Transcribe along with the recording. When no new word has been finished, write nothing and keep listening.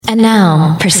And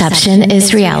now, Perception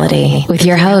is Reality with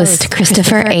your host,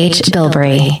 Christopher H.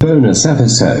 Bilbrey. Bonus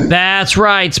episode. That's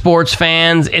right, sports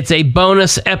fans. It's a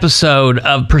bonus episode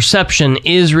of Perception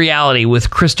is Reality with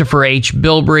Christopher H.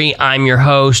 Bilbrey. I'm your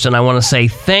host, and I want to say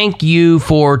thank you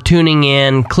for tuning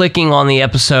in, clicking on the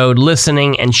episode,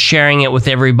 listening, and sharing it with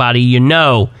everybody you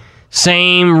know.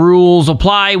 Same rules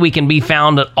apply. We can be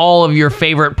found at all of your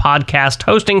favorite podcast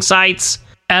hosting sites,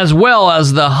 as well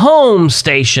as the home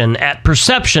station at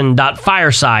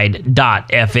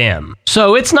perception.fireside.fm.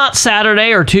 So it's not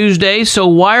Saturday or Tuesday, so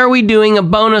why are we doing a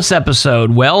bonus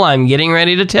episode? Well, I'm getting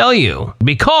ready to tell you.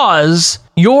 Because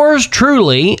yours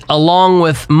truly, along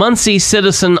with Muncie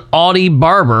citizen Audie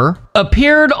Barber,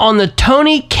 appeared on the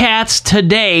Tony Katz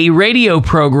Today radio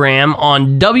program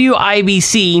on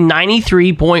WIBC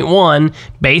 93.1,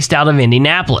 based out of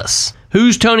Indianapolis.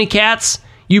 Who's Tony Katz?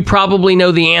 You probably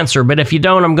know the answer, but if you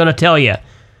don't, I'm going to tell you.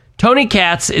 Tony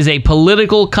Katz is a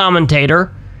political commentator,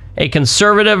 a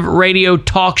conservative radio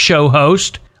talk show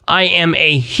host. I am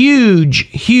a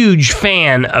huge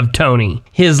fan of Tony.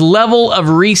 His level of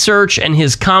research and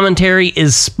his commentary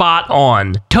is spot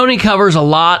on. Tony covers a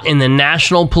lot in the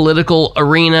national political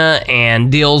arena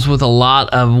and deals with a lot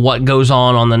of what goes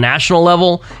on the national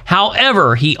level.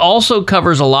 However, he also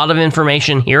covers a lot of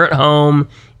information here at home,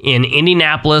 in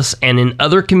Indianapolis, and in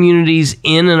other communities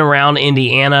in and around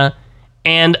Indiana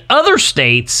and other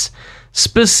states,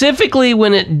 specifically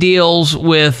when it deals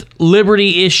with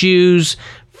liberty issues,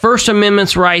 First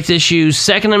Amendment rights issues,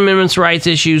 Second Amendment rights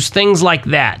issues, things like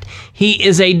that. He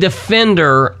is a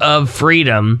defender of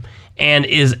freedom and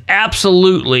is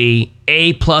absolutely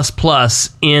A++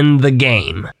 in the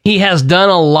game. He has done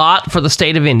a lot for the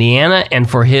state of Indiana and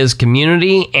for his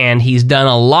community, and he's done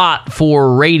a lot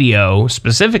for radio,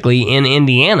 specifically in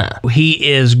Indiana. He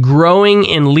is growing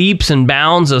in leaps and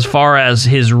bounds as far as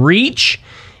his reach.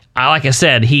 Like I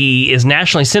said, he is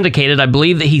nationally syndicated. I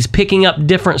believe that he's picking up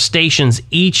different stations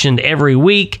each and every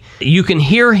week. You can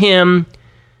hear him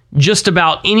just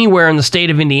about anywhere in the state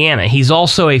of Indiana. He's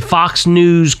also a Fox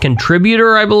News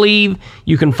contributor, I believe.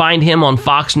 You can find him on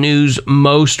Fox News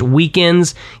most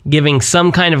weekends, giving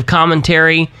some kind of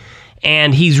commentary.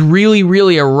 And he's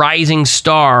really a rising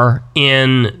star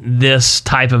in this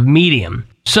type of medium.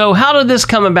 So how did this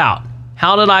come about?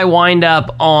 How did I wind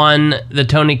up on the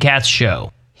Tony Katz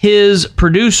show? His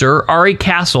producer, Ari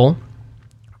Castle,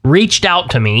 reached out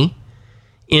to me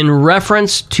in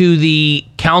reference to the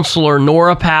Counselor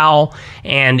Nora Powell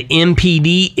and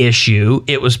MPD issue.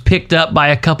 It was picked up by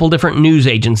a couple different news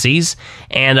agencies,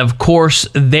 and of course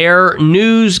their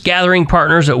news gathering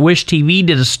partners at Wish TV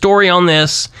did a story on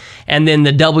this, and then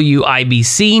the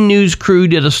WIBC news crew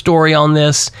did a story on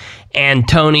this, and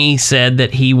Tony said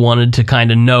that he wanted to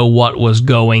kind of know what was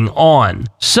going on.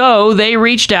 So they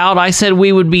reached out. I said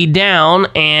we would be down,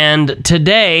 and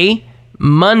today,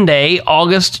 Monday,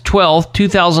 August 12th,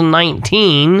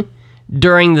 2019,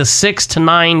 during the 6 to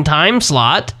 9 time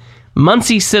slot,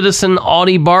 Muncie citizen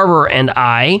Audie Barber and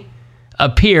I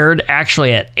appeared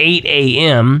actually at 8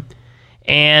 a.m.,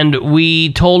 and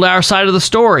we told our side of the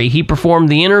story. He performed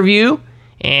the interview,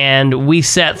 and we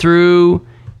sat through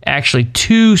actually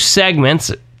 2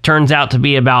 segments. It turns out to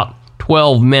be about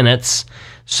 12 minutes.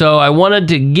 So I wanted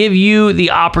to give you the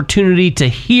opportunity to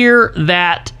hear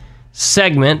that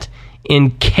segment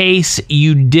in case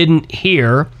you didn't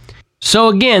hear. So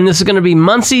again, this is going to be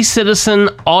Muncie citizen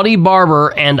Audie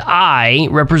Barber and I,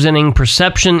 representing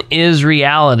Perception is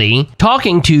Reality,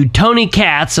 talking to Tony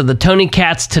Katz of the Tony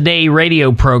Katz Today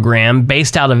radio program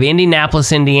based out of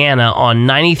Indianapolis, Indiana on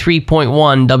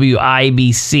 93.1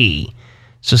 WIBC.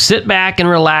 So sit back and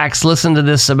relax, listen to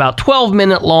this about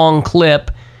 12-minute long clip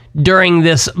during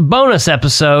this bonus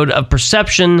episode of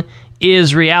Perception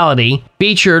is Reality,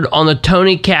 featured on the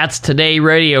Tony Katz Today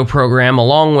radio program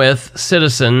along with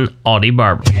citizen Audie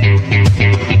Barber.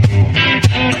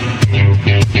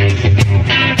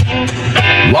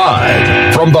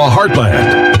 Live from the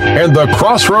heartland and the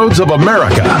crossroads of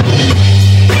America,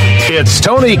 it's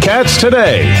Tony Katz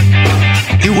Today.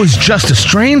 It was just a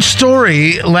strange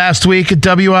story last week at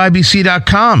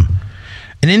WIBC.com.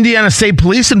 An Indiana State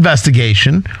Police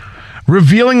investigation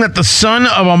revealing that the son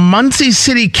of a Muncie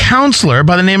City councilor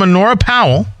by the name of Nora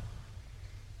Powell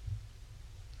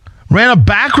ran a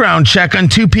background check on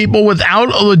 2 people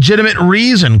without a legitimate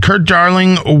reason. Kurt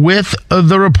Darling with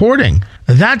the reporting.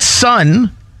 That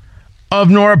son of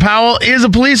Nora Powell is a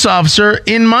police officer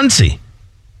in Muncie.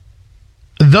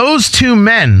 Those 2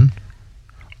 men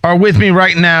are with me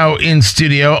right now in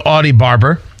studio. Audie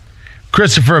Barber,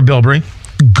 Christopher Bilbrey.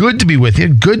 Good to be with you.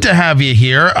 Good to have you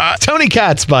here. Tony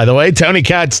Katz, by the way. Tony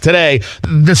Katz Today.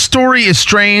 The story is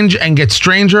strange and gets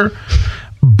stranger,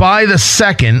 by the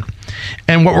second.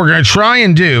 And what we're going to try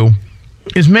and do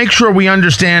is make sure we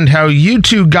understand how you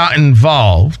two got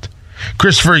involved.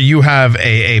 Christopher, you have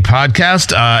a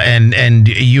podcast, and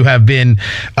you have been,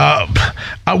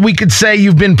 we could say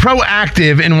you've been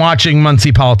proactive in watching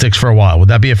Muncie politics for a while. Would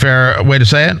that be a fair way to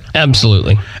say it?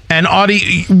 Absolutely. And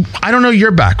Audie, I don't know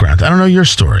your background. I don't know your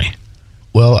story.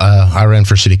 Well, I ran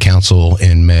for city council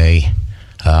in May.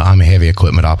 I'm a heavy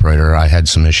equipment operator. I had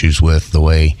some issues with the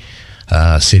way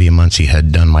City of Muncie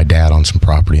had done my dad on some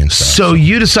property and stuff. So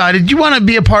you decided you want to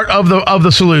be a part of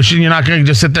the solution. You're not going to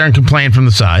just sit there and complain from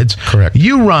the sides. Correct.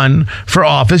 You run for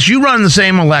office. You run the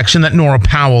same election that Nora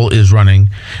Powell is running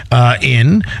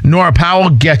in. Nora Powell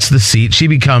gets the seat. She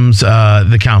becomes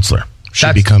the counselor.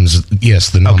 She becomes,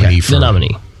 yes, the nominee. Okay. The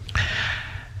nominee.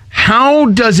 How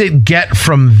does it get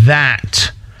from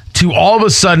that to all of a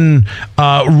sudden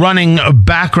running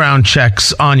background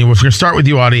checks on you? We're going to start with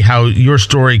you, Audie, how your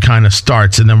story kind of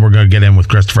starts, and then we're going to get in with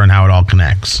Christopher and how it all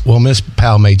connects. Well, Miss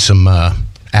Powell made some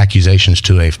accusations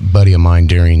to a buddy of mine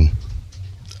during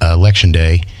Election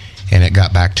Day, and it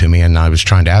got back to me, and I was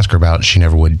trying to ask her about it. She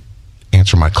never would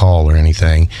answer my call or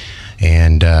anything.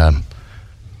 And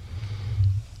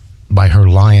by her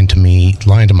lying to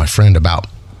my friend about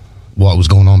what was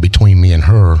going on between me and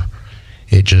her,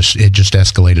 it just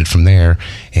escalated from there,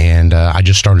 and I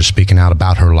just started speaking out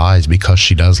about her lies because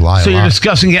she does lie. So a you're lot.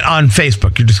 discussing it on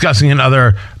Facebook. You're discussing it in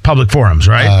other public forums,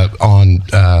 right? On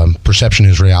Perception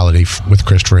is Reality with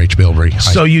Christopher H. Bilbrey.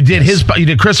 So you did you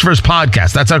did Christopher's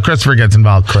podcast. That's how Christopher gets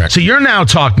involved. Correct. So you're now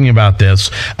talking about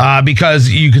this because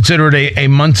you consider it a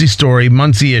Muncie story,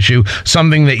 Muncie issue,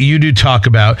 something that you do talk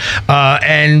about,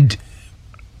 and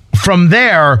from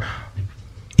there.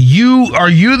 Are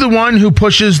you the one who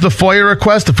pushes the FOIA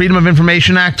request, the Freedom of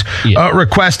Information Act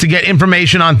request to get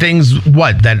information on things,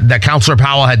 that Councilor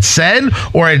Powell had said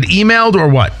or had emailed or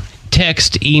what?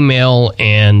 Text, email,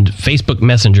 and Facebook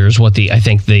messengers, I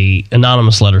think the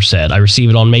anonymous letter said. I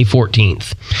received it on May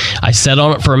 14th. I sat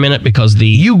on it for a minute because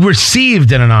You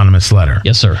received an anonymous letter?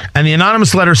 Yes, sir. And the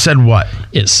anonymous letter said what?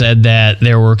 It said that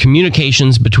there were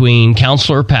communications between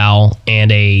Councilor Powell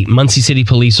and a Muncie City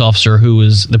police officer who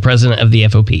was the president of the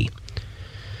FOP.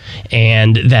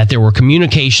 And that there were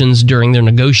communications during their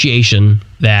negotiation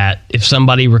that if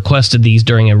somebody requested these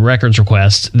during a records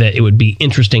request, that it would be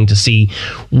interesting to see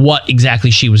what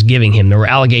exactly she was giving him. There were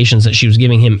allegations that she was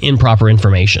giving him improper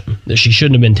information, that she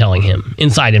shouldn't have been telling him,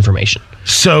 inside information.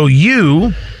 So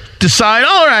you decide,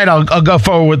 all right, I'll go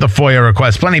forward with the FOIA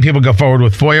request. Plenty of people go forward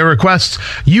with FOIA requests.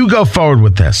 You go forward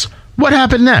with this. What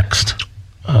happened next?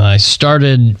 I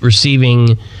started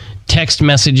receiving text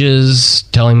messages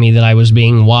telling me that I was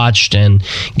being watched and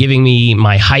giving me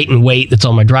my height and weight that's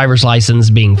on my driver's license,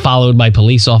 being followed by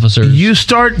police officers. You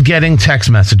start getting text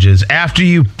messages after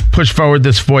you push forward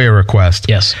this FOIA request.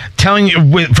 Yes. Telling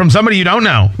you from somebody you don't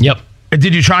know. Yep.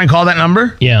 Did you try and call that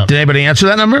number? Yeah. Did anybody answer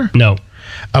that number? No.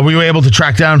 Were you able to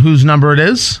track down whose number it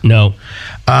is? No.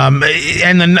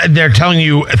 And then they're telling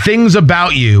you things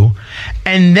about you.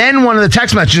 And then one of the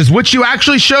text messages, which you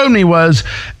actually showed me, was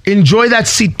enjoy that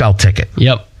seatbelt ticket.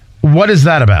 Yep. What is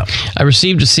that about? I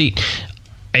received a seat.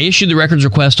 I issued the records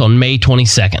request on May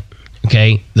 22nd.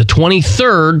 Okay. The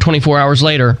 23rd, 24 hours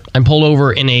later, I'm pulled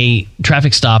over in a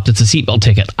traffic stop that's a seatbelt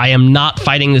ticket. I am not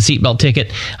fighting the seatbelt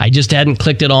ticket. I just hadn't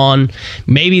clicked it on.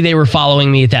 Maybe they were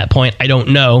following me at that point. I don't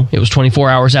know. It was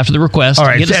 24 hours after the request. All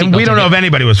right. And we don't know if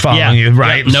anybody was following you,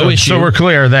 right? Yep, no issue. So we're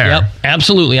clear there. Yep.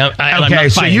 Absolutely. Okay.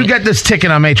 So you get this ticket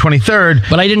on May 23rd.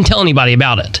 But I didn't tell anybody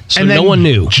about it. So and then no one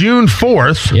knew. June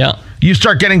 4th. Yeah. You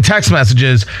start getting text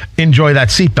messages, enjoy that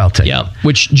seatbelt ticket. Yeah,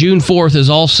 which June 4th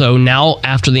is also, now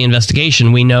after the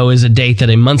investigation, we know is a date that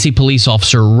a Muncie police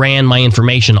officer ran my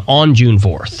information on June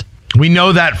 4th. We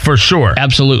know that for sure.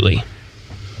 Absolutely.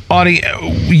 Audie,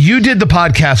 you did the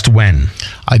podcast when?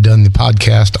 I done the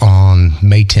podcast on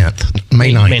May 10th.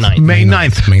 May 9th. May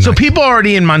 9th. So people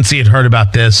already in Muncie had heard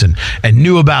about this and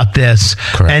knew about this.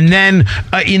 Correct. And then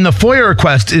in the FOIA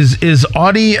request, is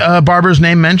Audie Barber's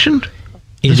name mentioned?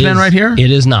 This man right here? It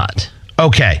is not.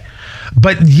 Okay.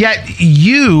 But yet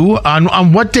you,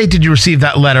 on what date did you receive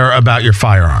that letter about your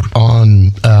firearm?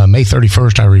 On May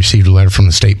 31st, I received a letter from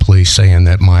the state police saying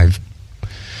that my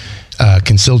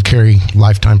concealed carry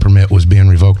lifetime permit was being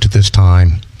revoked at this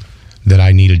time, that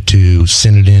I needed to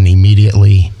send it in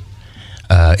immediately.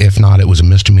 If not, it was a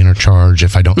misdemeanor charge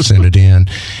if I don't send it in.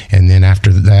 And then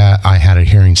after that, I had a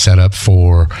hearing set up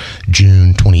for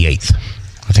June 28th.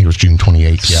 I think it was June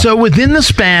 28th. Yeah. So within the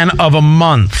span of a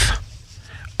month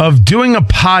of doing a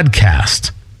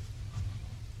podcast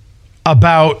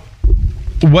about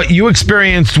what you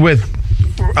experienced with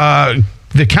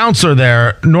the counselor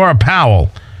there, Nora Powell,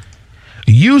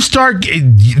 You start,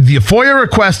 the FOIA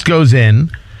request goes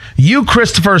in. You,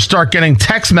 Christopher, start getting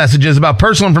text messages about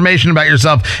personal information about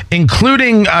yourself,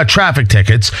 including traffic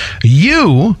tickets.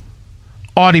 You,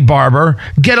 Audie Barber,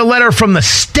 get a letter from the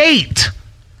state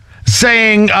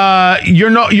saying you're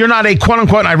not a quote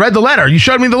unquote. I read the letter. You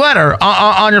showed me the letter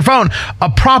on your phone. A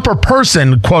proper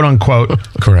person, quote unquote.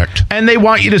 Correct. And they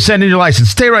want you to send in your license.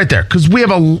 Stay right there, because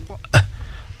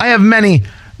I have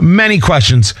many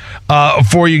questions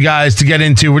for you guys to get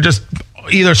into. We're just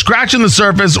either scratching the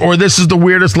surface, or this is the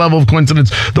weirdest level of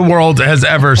coincidence the world has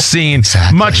ever seen.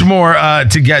 Exactly. Much more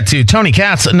to get to. Tony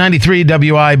Katz, 93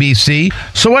 WIBC.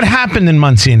 So what happened in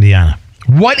Muncie, Indiana?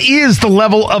 What is the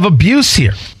level of abuse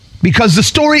here? Because the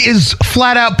story is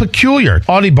flat out peculiar.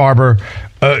 Audie Barber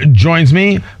joins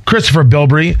me. Christopher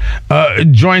Bilbrey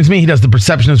joins me. He does the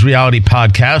Perception is Reality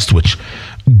podcast, which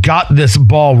got this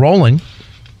ball rolling.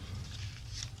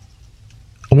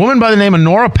 A woman by the name of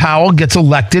Nora Powell gets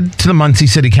elected to the Muncie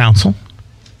City Council.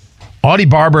 Audie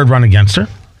Barber had run against her.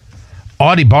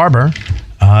 Audie Barber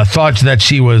thought that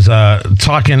she was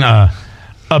talking a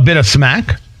bit of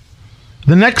smack.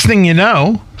 The next thing you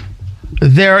know,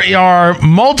 there are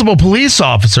multiple police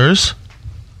officers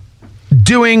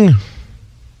doing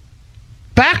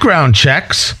background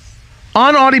checks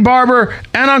on Audie Barber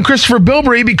and on Christopher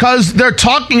Bilbrey because they're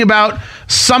talking about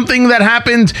something that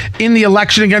happened in the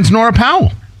election against Nora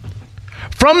Powell.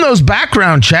 From those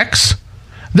background checks,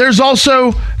 there's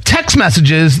also text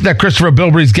messages that Christopher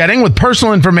Bilbrey's getting with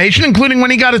personal information, including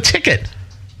when he got a ticket.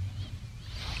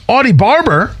 Audie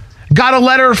Barber got a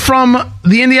letter from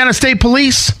the Indiana State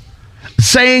Police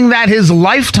saying that his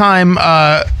lifetime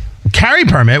carry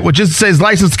permit, which is to say his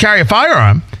license to carry a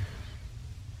firearm,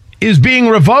 is being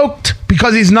revoked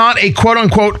because he's not a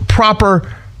quote-unquote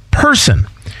proper person.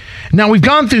 Now, we've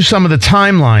gone through some of the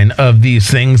timeline of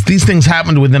these things. These things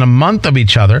happened within a month of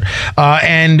each other,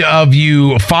 and of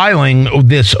you filing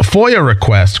this FOIA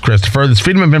request, Christopher, this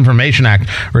Freedom of Information Act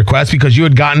request, because you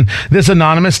had gotten this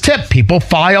anonymous tip. People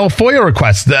file FOIA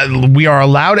requests. That we are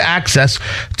allowed access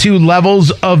to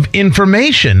levels of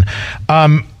information.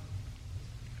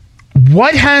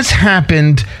 What has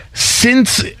happened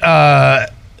since...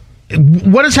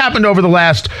 what has happened over the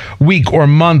last week or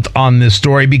month on this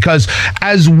story? Because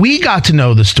as we got to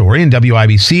know the story, and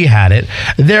WIBC had it,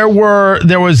 there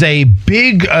was a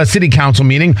big city council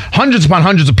meeting. Hundreds upon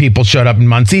hundreds of people showed up in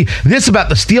Muncie. This about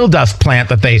the steel dust plant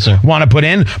that they want to put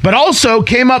in, but also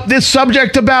came up this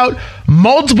subject about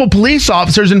multiple police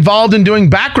officers involved in doing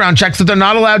background checks that they're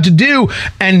not allowed to do,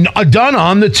 and done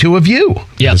on the two of you.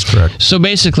 Yeah, that's correct. So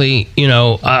basically,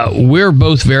 we're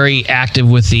both very active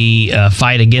with the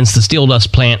fight against the steel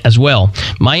dust plant as well.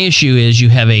 My issue is you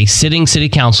have a sitting city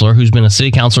councilor who's been a city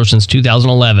councilor since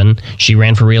 2011. She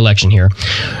ran for re-election here.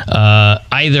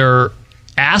 Either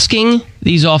asking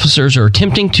these officers or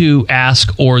attempting to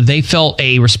ask, or they felt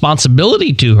a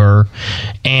responsibility to her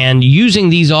and using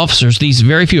these officers, these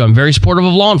very few, I'm very supportive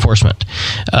of law enforcement,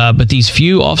 but these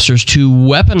few officers to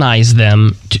weaponize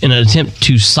them in an attempt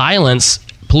to silence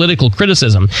political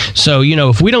criticism. So,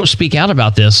 if we don't speak out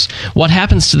about this, what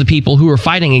happens to the people who are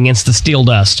fighting against the steel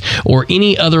dust or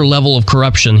any other level of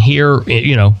corruption here,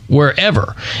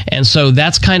 wherever? And so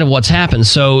that's kind of what's happened.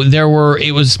 So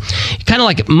it was kind of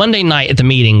like Monday night at the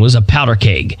meeting was a powder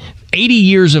keg. 80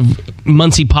 years of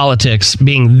Muncie politics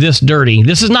being this dirty.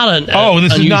 This is not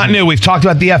this is not new. We've talked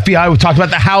about the FBI. We've talked about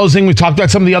the housing. We've talked about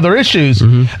some of the other issues.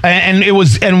 Mm-hmm.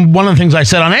 And one of the things I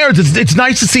said on air is it's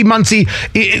nice to see Muncie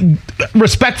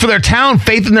respect for their town,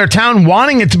 faith in their town,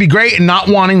 wanting it to be great and not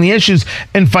wanting the issues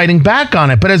and fighting back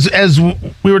on it. But as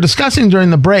we were discussing during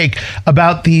the break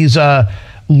about these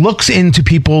looks into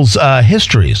people's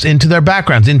histories, into their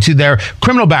backgrounds, into their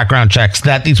criminal background checks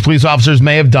that these police officers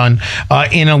may have done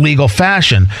in a legal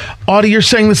fashion. Audie, you're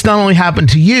saying this not only happened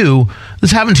to you,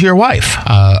 this happened to your wife.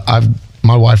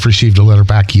 My wife received a letter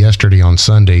back yesterday on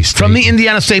Sunday. From the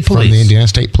Indiana State Police. From the Indiana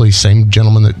State Police, same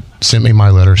gentleman that sent me my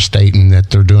letter, stating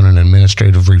that they're doing an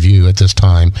administrative review at this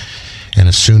time. And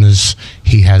as soon as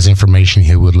he has information,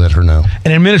 he would let her know.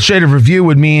 An administrative review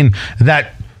would mean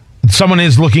that someone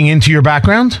is looking into your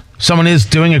background? Someone is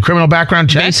doing a criminal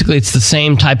background check? Basically, it's the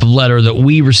same type of letter that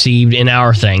we received in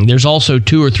our thing. There's also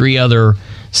 2 or 3 other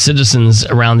citizens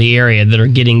around the area that are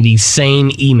getting these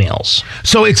same emails.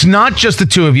 So it's not just the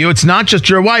two of you. It's not just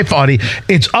your wife, Audie.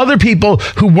 It's other people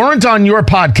who weren't on your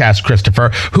podcast, Christopher,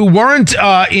 who weren't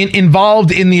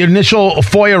involved in the initial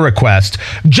FOIA request.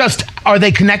 Just, are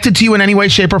they connected to you in any way,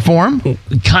 shape, or form?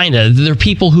 Kind of. They're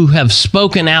people who have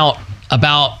spoken out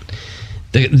about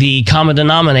the common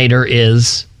denominator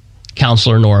is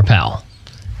Counselor Nora Powell.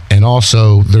 And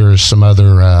also, there's some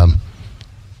other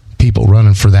people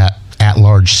running for that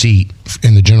at-large seat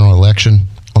in the general election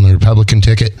on the Republican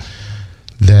ticket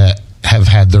that have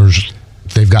had theirs.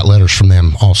 They've got letters from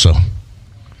them also.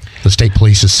 The state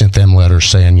police has sent them letters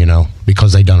saying,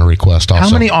 because they've done a request also.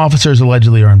 How many officers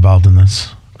allegedly are involved in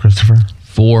this, Christopher?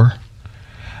 4.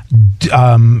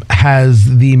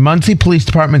 Has the Muncie Police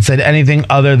Department said anything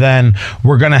other than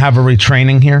we're going to have a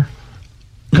retraining here?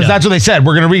 Because that's what they said.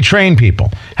 We're going to retrain people.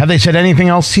 Have they said anything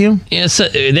else to you? Yeah, so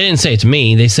they didn't say it to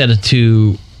me. They said it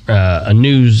to a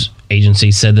news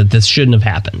agency, said that this shouldn't have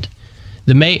happened.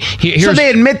 So they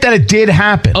admit that it did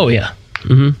happen? Oh, yeah.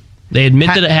 Mm-hmm. They admit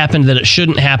that it happened, that it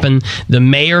shouldn't happen. The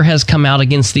mayor has come out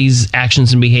against these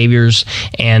actions and behaviors,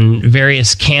 and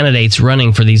various candidates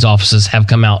running for these offices have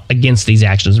come out against these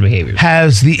actions and behaviors.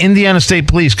 Has the Indiana State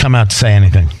Police come out to say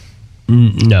anything?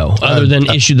 No, other than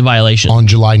issue the violation. On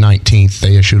July 19th,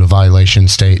 they issued a violation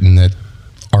stating that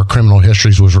my criminal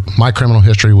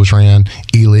history was ran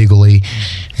illegally,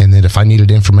 and that if I needed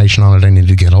information on it, I needed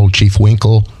to get hold of Chief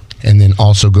Winkle, and then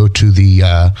also go to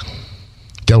the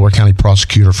Delaware County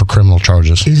prosecutor for criminal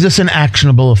charges. Is this an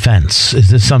actionable offense? Is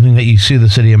this something that you sue the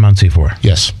city of Muncie for?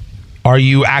 Yes. Are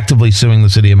you actively suing the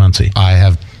city of Muncie? I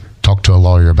have talked to a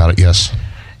lawyer about it, yes.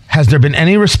 Has there been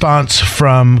any response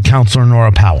from Counselor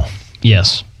Nora Powell?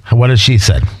 Yes. What has she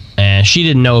said? She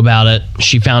didn't know about it.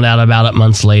 She found out about it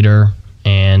months later,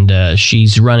 and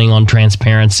she's running on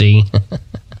transparency.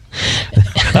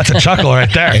 That's a chuckle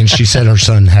right there. And she said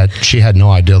she had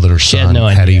no idea that her son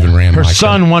had even ran her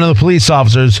son, one of the police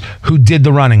officers who did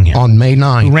the running here. On May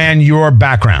 9th. Ran your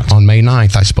background. On May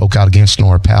 9th, I spoke out against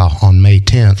Nora Powell. On May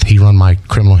 10th, he run my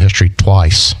criminal history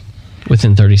twice.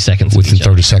 Within 30 seconds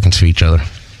of each other.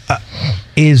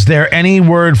 Is there any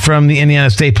word from the Indiana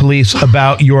State Police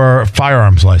about your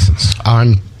firearms license?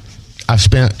 I've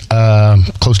spent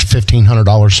close to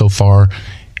 $1,500 so far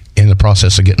in the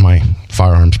process of getting my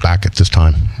firearms back at this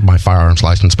time, my firearms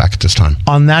license back at this time.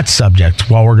 On that subject,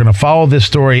 while we're going to follow this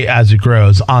story as it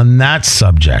grows, on that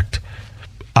subject,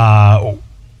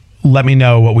 let me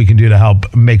know what we can do to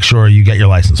help make sure you get your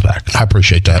license back. I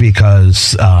appreciate that.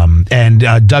 Because,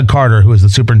 Doug Carter, who is the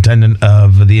superintendent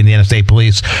of the Indiana State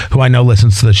Police, who I know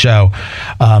listens to the show,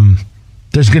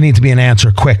 there's going to need to be an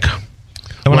answer quick.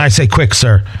 And when I say quick,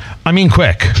 sir, I mean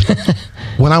quick.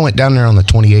 When I went down there on the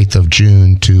 28th of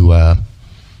June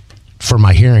for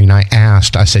my hearing, I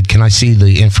said, can I see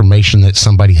the information that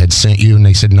somebody had sent you? And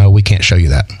they said, no, we can't show you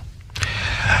that.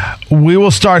 We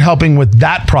will start helping with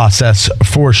that process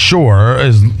for sure,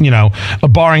 as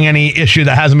barring any issue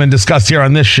that hasn't been discussed here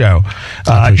on this show.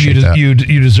 You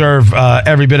deserve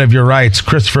every bit of your rights.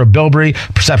 Christopher Bilbrey,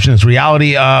 Perception is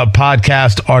Reality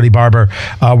podcast, Artie Barber.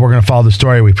 We're going to follow the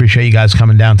story. We appreciate you guys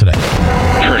coming down today.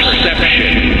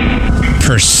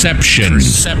 Perception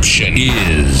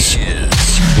is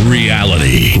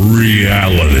reality.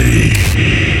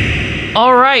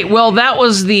 All right, well, that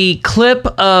was the clip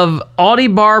of Audie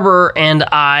Barber and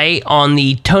I on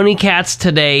the Tony Katz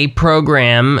Today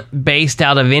program based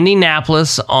out of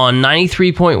Indianapolis on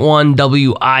 93.1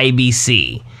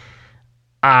 WIBC.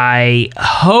 I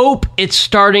hope it's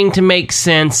starting to make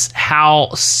sense how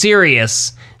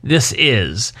serious this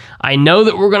is. I know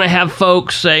that we're going to have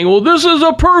folks saying, well, this is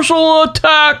a personal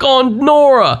attack on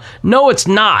Nora. No, it's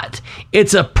not.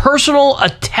 It's a personal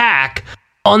attack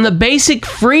on the basic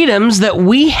freedoms that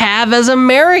we have as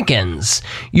Americans.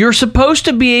 You're supposed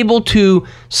to be able to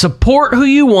support who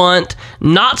you want,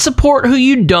 not support who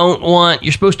you don't want.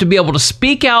 You're supposed to be able to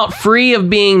speak out free of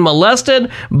being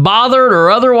molested, bothered,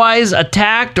 or otherwise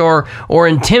attacked or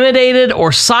intimidated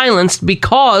or silenced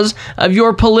because of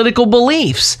your political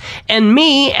beliefs. And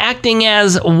me acting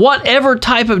as whatever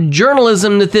type of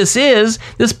journalism that this is,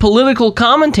 this political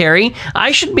commentary, I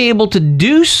should be able to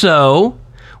do so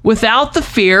without the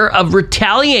fear of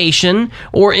retaliation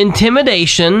or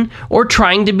intimidation or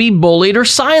trying to be bullied or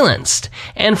silenced.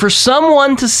 And for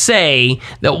someone to say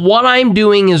that what I'm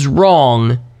doing is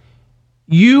wrong,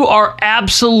 you are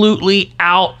absolutely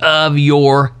out of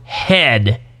your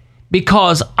head,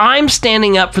 because I'm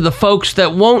standing up for the folks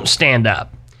that won't stand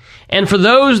up. And for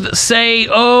those that say,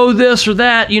 oh, this or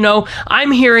that,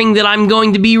 I'm hearing that I'm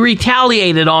going to be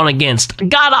retaliated on against.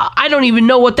 God, I don't even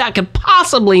know what that could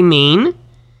possibly mean.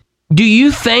 Do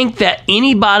you think that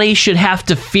anybody should have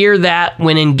to fear that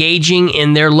when engaging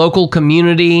in their local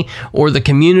community or the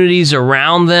communities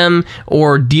around them,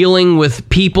 or dealing with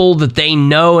people that they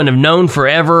know and have known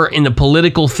forever in the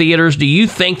political theaters? Do you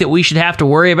think that we should have to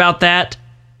worry about that?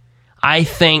 I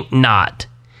think not.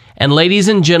 And ladies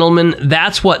and gentlemen,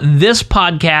 that's what this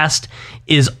podcast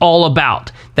is all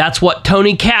about. That's what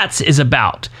Tony Katz is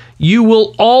about. You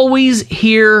will always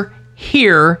hear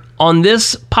here on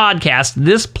this podcast,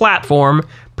 this platform,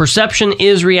 Perception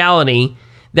is reality,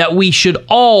 that we should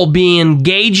all be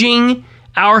engaging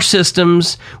our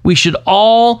systems. We should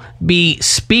all be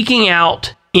speaking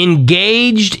out,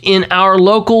 engaged in our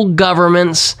local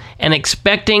governments, and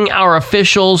expecting our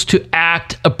officials to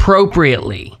act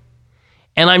appropriately.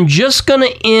 And I'm just going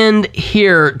to end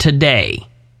here today.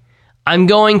 I'm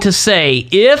going to say,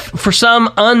 if for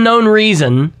some unknown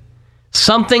reason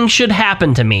something should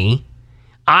happen to me,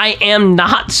 I am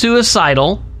not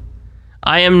suicidal.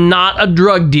 I am not a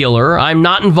drug dealer. I'm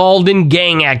not involved in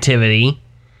gang activity.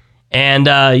 And,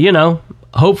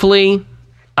 hopefully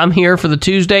I'm here for the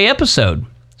Tuesday episode.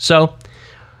 So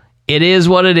it is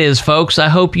what it is, folks. I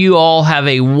hope you all have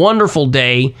a wonderful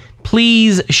day.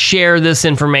 Please share this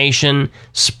information.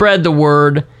 Spread the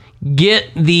word. Get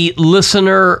the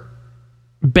listener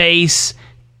base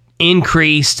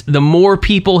increased. The more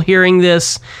people hearing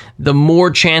this, the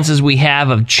more chances we have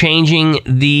of changing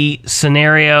the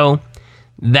scenario.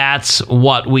 That's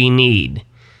what we need.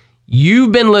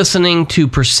 You've been listening to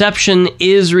Perception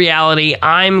is Reality.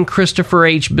 I'm Christopher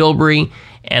H. Bilbrey,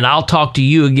 and I'll talk to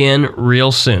you again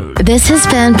real soon. This has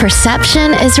been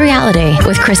Perception is Reality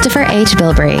with Christopher H.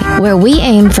 Bilbrey, where we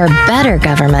aim for better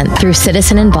government through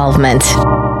citizen involvement.